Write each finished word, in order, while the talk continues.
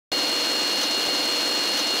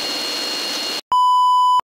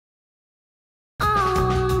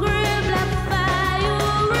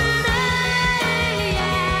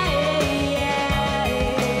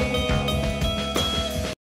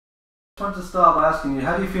to start by asking you,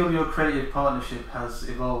 how do you feel your creative partnership has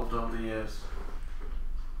evolved over the years?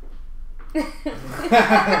 Do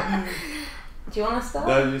you want to start?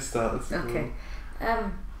 No, you start. Okay.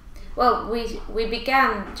 Well, we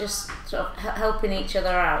began just sort of helping each other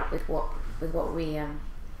out with what we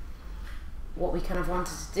kind of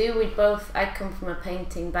wanted to do. I come from a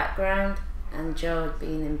painting background, and Joe had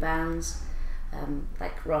been in bands,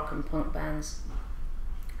 like rock and punk bands,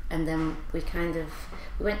 and then we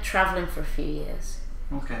went travelling for a few years.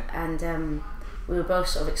 Okay. And we were both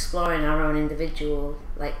sort of exploring our own individual,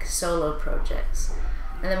 like, solo projects.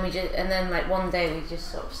 And then like one day we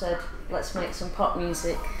just sort of said, let's make some pop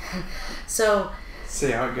music. So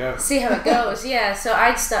see how it goes. Yeah. So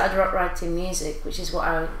I'd started writing music, which is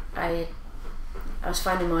what I was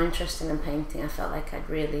finding more interesting than painting. I felt like I'd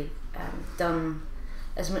really done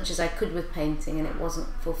as much as I could with painting, and it wasn't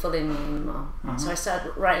fulfilling me anymore. Mm-hmm. So I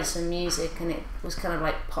started writing some music, and it was kind of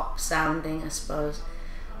like pop sounding, I suppose.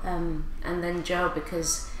 And then Joe,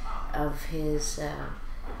 because of his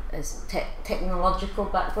technological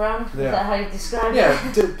background, is that how you describe it?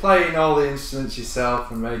 Yeah, playing all the instruments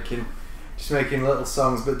yourself and making little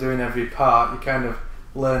songs, but doing every part, you kind of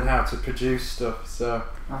learn how to produce stuff. So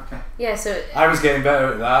okay. Yeah, so I was getting better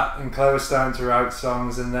at that, and Claire was starting to write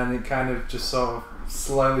songs, and then it kind of just sort of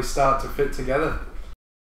slowly start to fit together.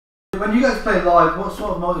 When you guys play live, what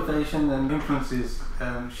sort of motivation and influences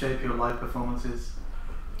shape your live performances?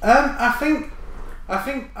 I think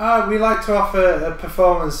we like to offer a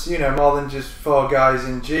performance, more than just four guys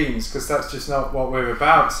in jeans, because that's just not what we're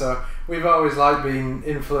about. So we've always liked being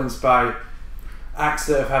influenced by acts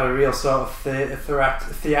that have had a real sort of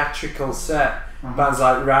theatrical set. Mm-hmm. Bands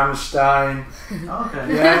like Rammstein.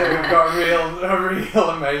 Okay. Yeah, we've got a real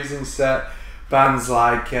amazing set. Bands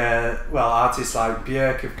like, artists like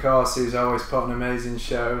Björk, of course, who's always put on amazing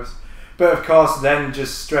shows. But of course, then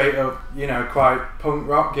just straight up, quite punk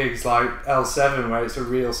rock gigs like L7, where it's a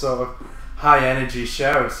real sort of high energy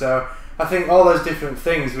show. So I think all those different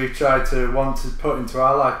things we've tried to want to put into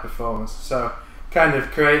our live performance. So kind of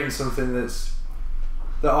creating something that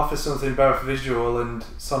offers something both visual and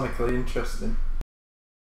sonically interesting.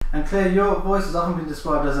 And Claire, your voice has often been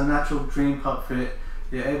described as a natural dream pop fit.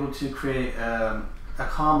 You're able to create a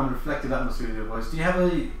calm and reflective atmosphere with your voice. Do you have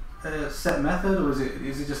a set method, or is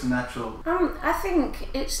it just natural? I think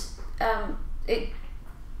it's it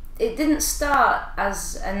didn't start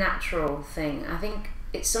as a natural thing. I think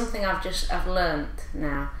it's something I've learnt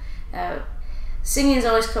now. Singing's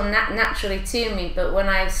always come naturally to me, but when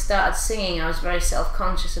I started singing, I was very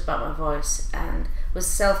self-conscious about my voice, and was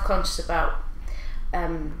self-conscious about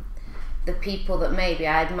the people that maybe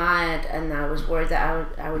I admired, and I was worried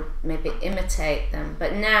that I would maybe imitate them.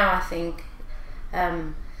 But now I think,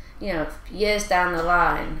 years down the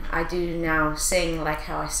line, I do now sing like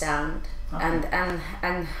how I sound. Okay.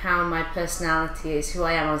 and how my personality is, who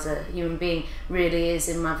I am as a human being, really is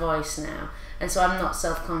in my voice now. And so I'm not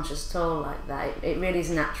self-conscious at all like that. It really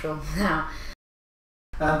is natural now.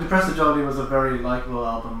 Depressor Jolly was a very likeable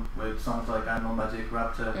album with songs like Animal Magic,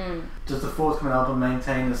 Raptor. Does the forthcoming album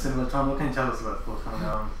maintain a similar tone? What can you tell us about the forthcoming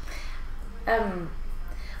album?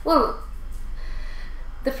 Well,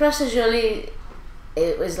 Depressor Jolly,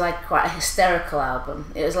 it was like quite a hysterical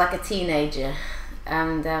album. It was like a teenager,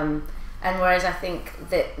 and whereas I think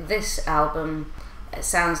that this album, it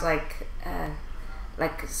sounds like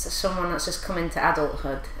someone that's just come into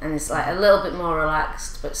adulthood, and it's like a little bit more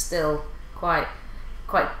relaxed, but still quite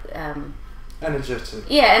energetic.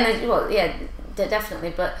 Yeah,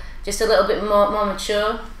 definitely, but just a little bit more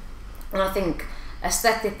mature. And I think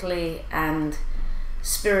aesthetically and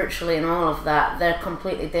spiritually and all of that, they're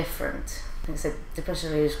completely different. Like I said,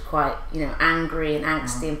 Depression is quite angry and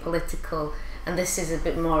angsty and political, and this is a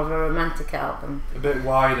bit more of a romantic album. A bit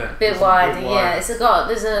wider. Bit wider, yeah.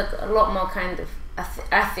 There's a lot more kind of.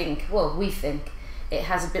 We think it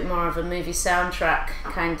has a bit more of a movie soundtrack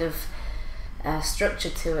kind of structure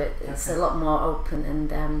to it. It's a lot more open,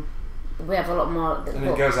 and we have a lot more. And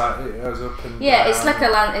it goes up and yeah, down. it's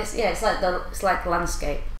like it's like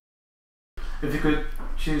landscape. If you could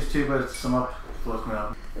choose two words to sum up the forthcoming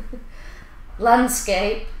album.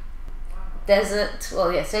 Landscape, desert.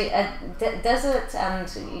 Well, yeah. So desert, and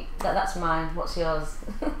that's mine. What's yours?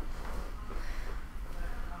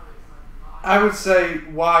 I would say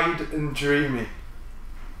wide and dreamy.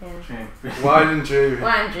 Yeah. Wide and dreamy.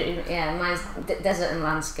 Wide and dreamy. Yeah, mine's desert and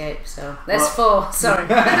landscape. So there's four. Sorry.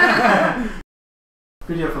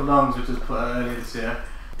 Video for Lungs, which was put out earlier this year.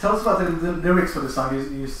 Tell us about the lyrics for the song.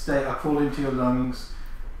 You say, "I crawl into your lungs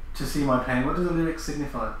to see my pain." What do the lyrics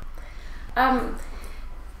signify?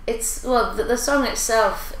 The song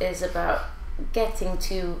itself is about getting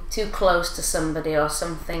too close to somebody or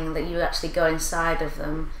something, that you actually go inside of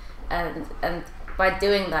them, and by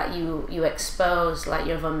doing that you expose like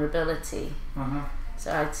your vulnerability.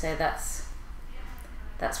 So I'd say that's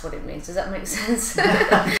what it means. Does that make sense?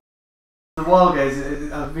 The Wild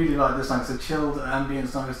Gaze, I really like this song. It's a chilled ambient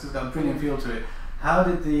song. It's got a brilliant feel to it. How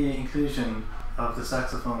did the inclusion of the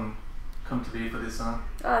saxophone come to be for this song?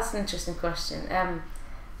 Oh, that's an interesting question.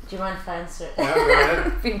 Do you mind if I answer it? Yeah, go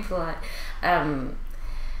ahead. Being polite.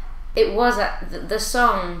 It was the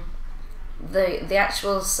song. The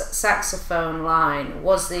actual saxophone line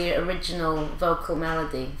was the original vocal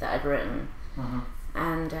melody that I'd written,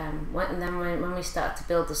 and then when we started to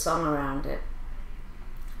build the song around it,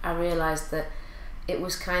 I realised that it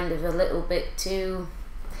was kind of a little bit too.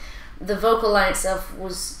 The vocal line itself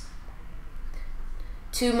was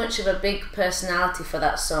too much of a big personality for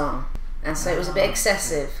that song, and so it was a bit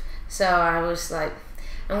excessive. So I was like,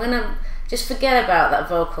 I'm gonna just forget about that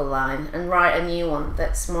vocal line and write a new one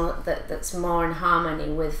that's more in harmony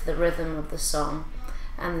with the rhythm of the song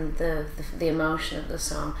and the emotion of the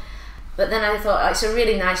song. But then I thought, it's a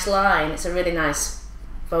really nice line, it's a really nice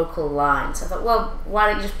vocal line. So I thought, well, why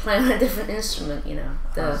don't you just play on a different instrument, you know?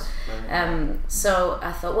 So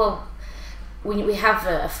I thought, well, we have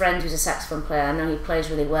a friend who's a saxophone player. I know he plays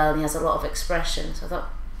really well and he has a lot of expression. So I thought,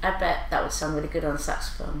 I bet that would sound really good on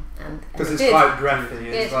saxophone, and because it's quite breathy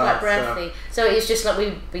as well. It's quite breathy. So it's just like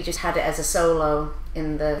we just had it as a solo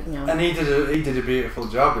in the, you know. And he did a beautiful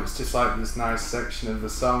job. It's just like this nice section of the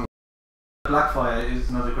song. Blackfire is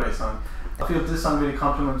another great song. I feel this song really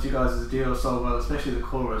complements you guys as a duo so well, especially the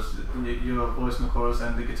chorus. Your voice in the chorus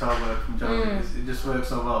and the guitar work from Joe. It just works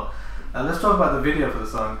so well. Let's talk about the video for the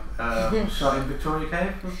song. Shot in Victoria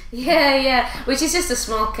Cave? Yeah, which is just a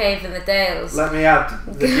small cave in the Dales. Let me add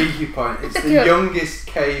the geeky point. It's the youngest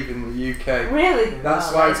cave in the UK. Really?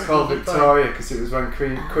 That's why it's called Victoria, because it was when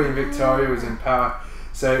Queen Victoria was in power.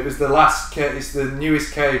 So it was the last cave, it's the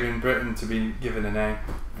newest cave in Britain to be given a name.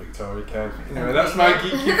 Victoria Cave. Anyway, that's my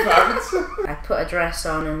geeky fact. I put a dress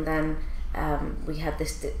on, and then we had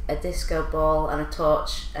a disco ball and a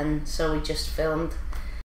torch, and so we just filmed.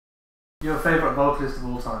 Your favourite vocalist of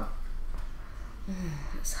all time?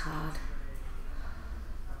 It's hard.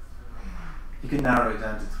 You can narrow it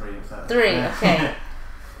down to three if that. Three, okay.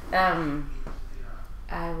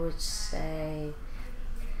 I would say,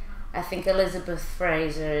 I think Elizabeth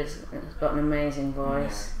Fraser has got an amazing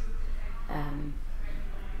voice.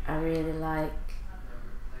 I really like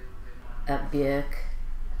Björk,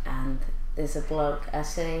 and there's a bloke, I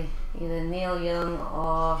say either Neil Young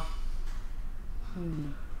or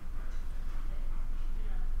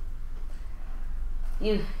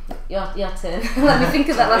your turn. Let me think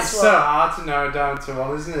of that last one. It's so hard to narrow down to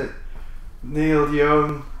one, isn't it? Neil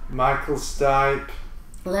Young, Michael Stipe,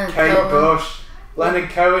 Kate Bush, Leonard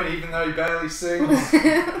Cohen, even though he barely sings.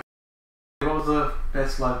 What was the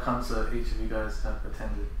best live concert each of you guys have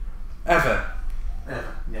attended? Ever,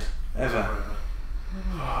 yeah. Ever.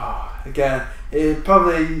 Oh, again,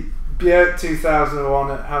 probably Björk 2001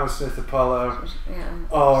 at Hammersmith Apollo,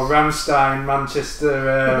 or Rammstein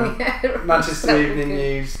Manchester Evening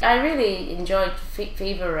News. I really enjoyed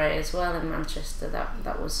Fever Ray as well in Manchester.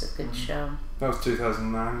 That was a good show. That was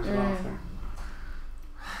 2009 as well, I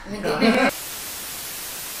think.